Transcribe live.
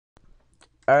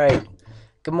Alright,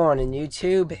 good morning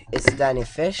YouTube, it's Danny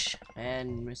Fish,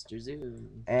 And Mr.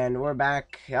 Zoom. and we're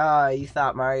back. You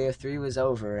thought Mario 3 was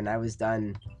over and I was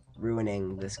done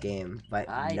ruining this game, but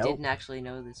I nope. didn't actually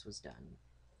know this was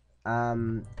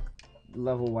done.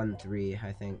 Level 1-3,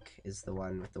 I think, is the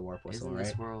one with the warp whistle,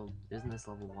 Isn't right? this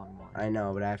level 1-1? I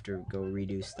know, but I have to go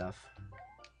redo stuff.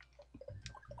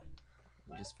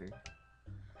 Just for...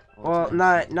 Well,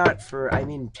 not for, I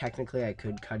mean, technically I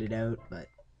could cut it out, but...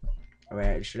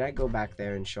 Alright, should I go back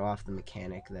there and show off the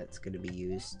mechanic that's going to be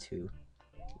used to...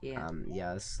 Yeah.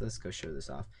 Yeah, let's go show this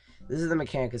off. This is the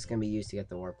mechanic that's going to be used to get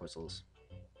the warp whistles.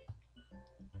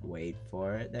 Wait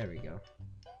for it. There we go.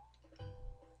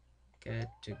 Get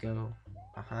to go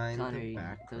behind Connor, the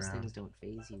background. those things don't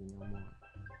phase you no more.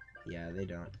 Yeah, they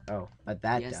don't. Oh, but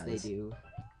that does. Yes, they do.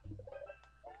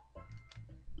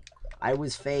 I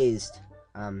was phased.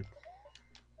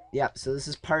 Yep, so this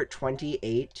is part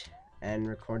 28 and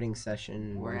recording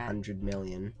session 100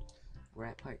 million. We're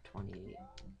at part 28.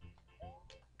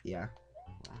 Yeah.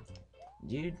 Wow.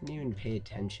 You didn't even pay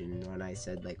attention when I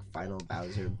said, like, final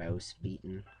Bowser boss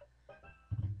beaten.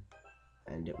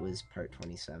 And it was part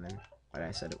 27. But I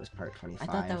said it was part 25.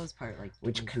 I thought that was part, like, 24.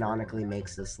 Which canonically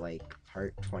makes this, like,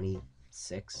 part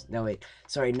 26. No, wait.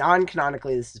 Sorry,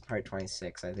 non-canonically this is part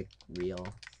 26. I think real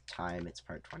time it's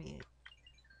part 28.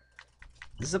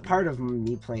 This is a part of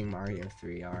me playing Mario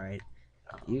 3, alright?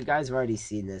 You guys have already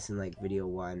seen this in, like, video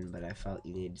 1, but I felt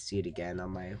you needed to see it again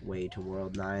on my way to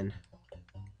World 9.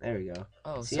 There we go.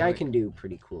 Oh, see, I can do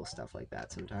pretty cool stuff like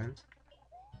that sometimes.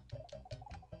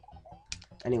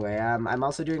 Anyway, I'm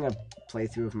also doing a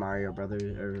playthrough of Mario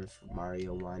Brothers, or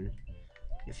Mario 1,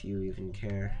 if you even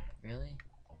care. Really?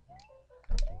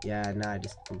 Yeah, no, I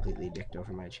just completely dicked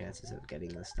over my chances of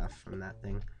getting the stuff from that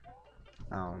thing.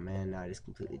 Oh man, no, I just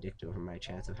completely dicked over my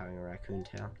chance of having a raccoon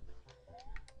tail.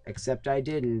 Except I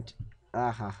didn't.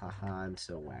 Ah ha ha ha, I'm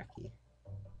so wacky.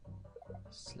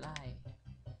 Slide.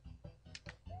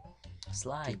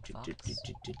 Slide, Fox.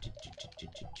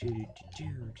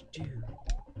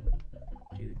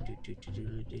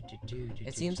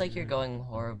 It seems like you're going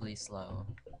horribly slow.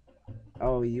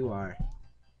 Oh, you are.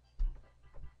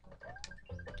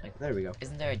 Like, there we go.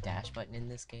 Isn't there a dash button in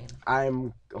this game?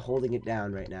 I'm holding it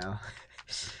down right now.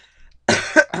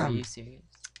 Are you serious?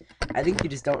 I think you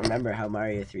just don't remember how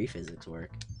Mario 3 physics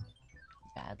work.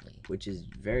 Badly. Which is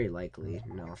very likely,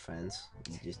 no offense.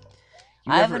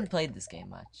 I haven't played this game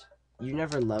much. You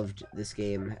never loved this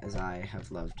game as I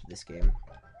have loved this game.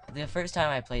 The first time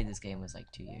I played this game was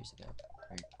like 2 years ago.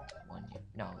 Or 1 year.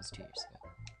 No, it was 2 years ago.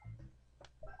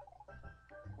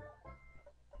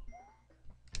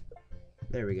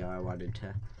 There we go, I wanted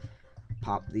to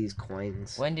pop these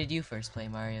coins. When did you first play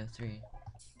Mario 3?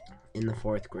 In the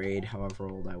 4th grade, however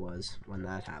old I was when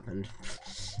that happened.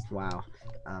 Wow.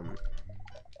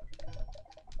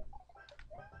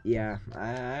 Yeah,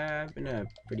 I've been a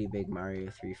pretty big Mario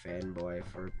 3 fanboy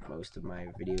for most of my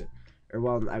video... Or,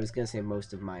 well, I was gonna say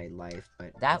most of my life,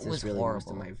 but that was really horrible.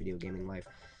 Most of my video gaming life.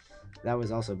 That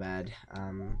was also bad.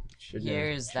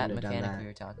 Here's that mechanic we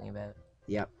were talking about.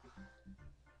 Yep.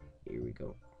 Here we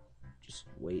go. Just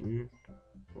waiting.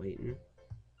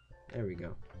 There we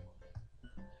go.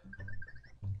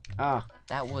 Ah.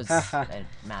 That was a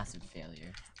massive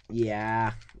failure.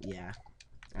 Yeah.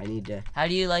 I need to... How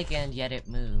do you like And Yet It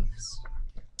Moves?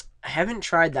 I haven't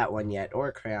tried that one yet,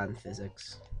 or Crayon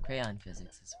Physics. Crayon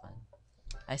Physics is fun.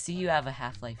 I see you have a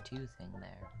Half-Life 2 thing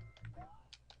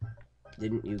there.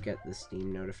 Didn't you get the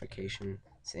Steam notification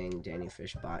saying Danny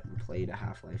Fish bought and played a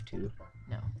Half-Life 2?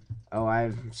 No. Oh,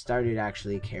 I've started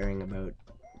actually caring about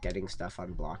getting stuff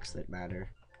on blocks that matter.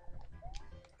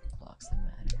 Blocks that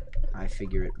matter. I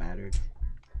figure it mattered.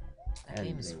 That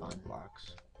game is fun.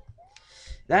 Blocks.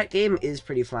 That game is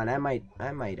pretty fun. I might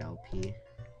LP.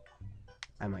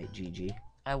 I might GG.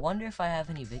 I wonder if I have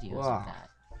any videos of that.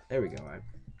 There we go.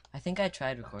 I think I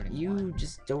tried recording You one.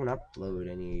 just don't upload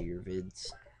any of your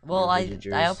vids. Well, I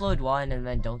upload one and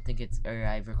then don't think it's... Or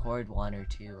I record 1 or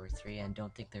 2 or 3 and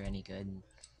don't think they're any good. And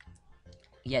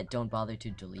yet don't bother to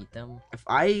delete them. If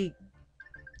I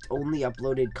only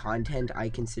uploaded content I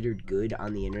considered good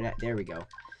on the internet... There we go.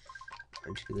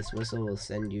 This whistle will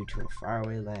send you to a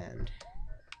faraway land.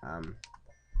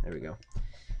 There we go.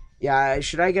 Yeah,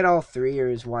 should I get all 3 or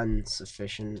is 1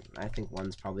 sufficient? I think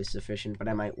 1's probably sufficient, but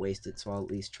I might waste it, so I'll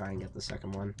at least try and get the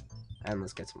second one. And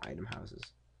let's get some item houses.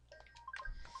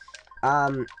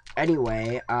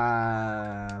 Anyway,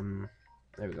 there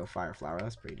we go, Fire Flower,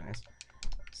 that's pretty nice.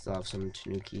 Still have some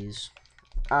Tanukis.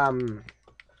 What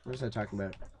was I talking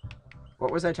about?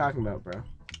 What was I talking about, bro?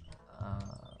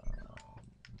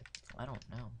 I don't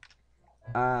know.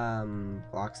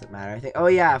 Blocks that matter. I think. Oh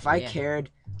yeah, if I cared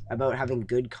about having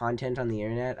good content on the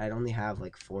internet, I'd only have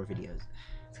like 4 videos.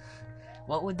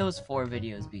 What would those 4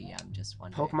 videos be? I'm just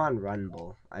wondering. Pokemon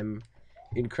Rumble. I'm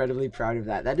incredibly proud of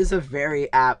that. That is a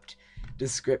very apt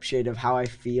description of how I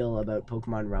feel about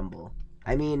Pokemon Rumble.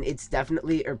 I mean, it's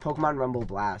definitely, or Pokemon Rumble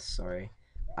Blast, sorry.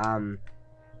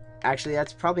 Actually,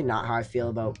 that's probably not how I feel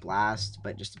about Blast,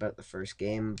 but just about the first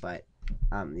game, but,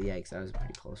 yikes, that was a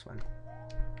pretty close one.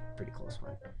 Pretty close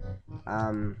one.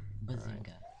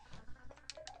 Bazinga.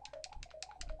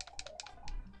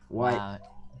 What? Wow.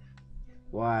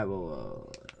 Why?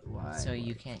 Why? So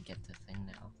you can't get the thing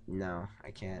now. No,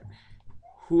 I can't.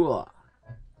 Hooah.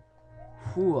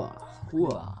 Hooah.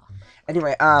 Hooah.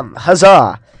 Anyway,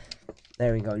 huzzah!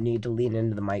 There we go. Need to lean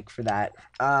into the mic for that.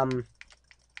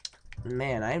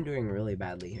 Man, I am doing really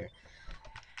badly here.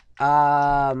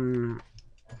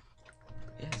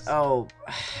 Yes. Oh,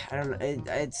 I don't know.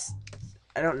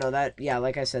 I don't know that. Yeah,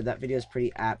 like I said, that video is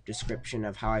pretty apt description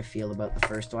of how I feel about the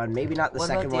first one. Maybe not the What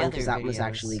about second the one other because that was videos?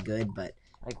 actually good, but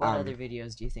Like, what other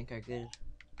videos do you think are good?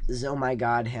 oh my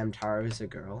god, Hamtaro is a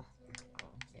girl. Oh,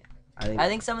 yeah. I I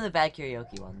think some of the bad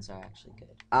karaoke ones are actually good.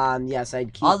 Yes,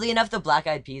 I'd keep. Oddly enough, the Black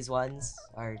Eyed Peas ones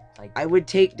are like. I would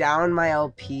take down my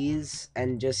LPs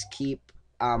and just keep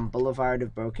Boulevard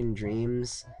of Broken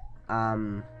Dreams,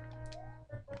 The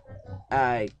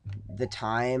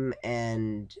Time,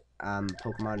 and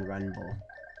Pokemon Rumble.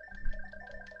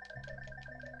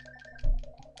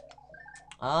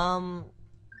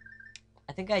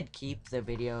 I think I'd keep the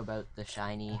video about the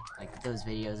shiny, like those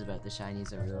videos about the shiny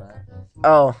Zorua.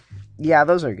 Oh, yeah,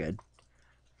 those are good.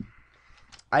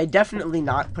 I definitely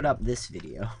not put up this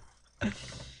video.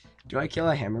 Do I kill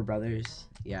a Hammer Brothers?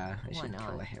 Yeah, I Why should not?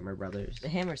 kill a Hammer Brothers. The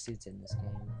hammer suit's in this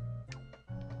game.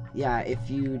 Yeah, if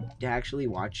you actually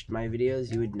watched my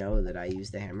videos, you would know that I use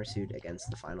the Hammer Suit against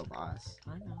the final boss.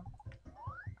 I know.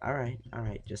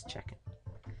 Alright, just checking.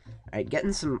 Alright,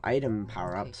 getting some item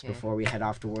power-ups Okay. before we head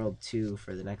off to World 2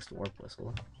 for the next Warp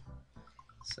Whistle.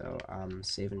 So,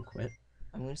 save and quit.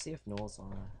 I'm gonna see if Noel's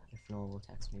on. If Noel will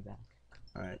text me back.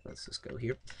 Alright, let's just go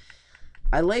here.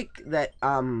 I like that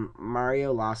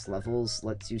Mario Lost Levels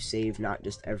lets you save not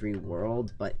just every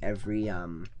world, but every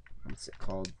what's it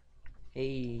called?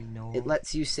 Hey, Noel. It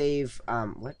lets you save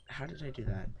what? How did I do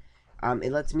that?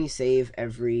 It lets me save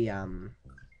every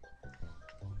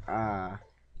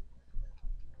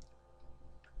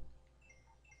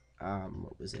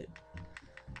what was it?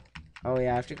 Oh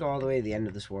yeah, I have to go all the way to the end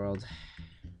of this world.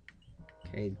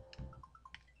 Okay.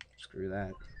 Screw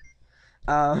that.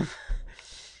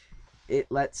 It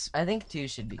lets. I think 2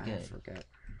 should be I good. forget.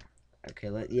 Okay,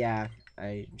 yeah,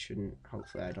 I shouldn't.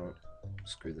 Hopefully, I don't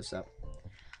screw this up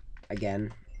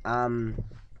again. Oh,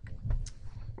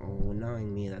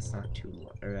 knowing me, that's not too.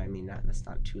 Or I mean, that's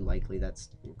not too likely. That's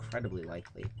incredibly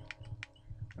likely.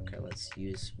 Okay, let's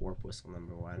use Warp Whistle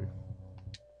number 1.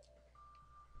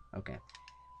 Okay.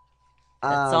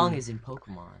 That song is in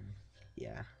Pokemon.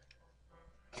 Yeah.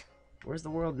 Where's the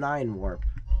World 9 warp?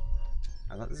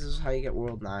 I thought this is how you get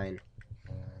World 9.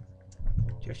 Do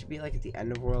you have to be like at the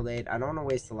end of World 8? I don't want to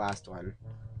waste the last one.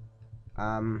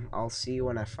 I'll see you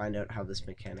when I find out how this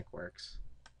mechanic works.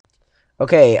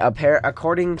 Okay,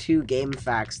 according to Game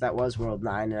Facts, that was World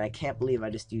 9, and I can't believe I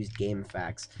just used Game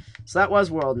Facts. So that was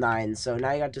World 9, so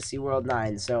now you got to see World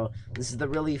 9. So this is the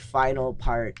really final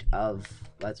part of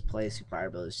Let's Play Super Mario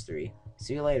Bros. 3.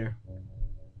 See you later.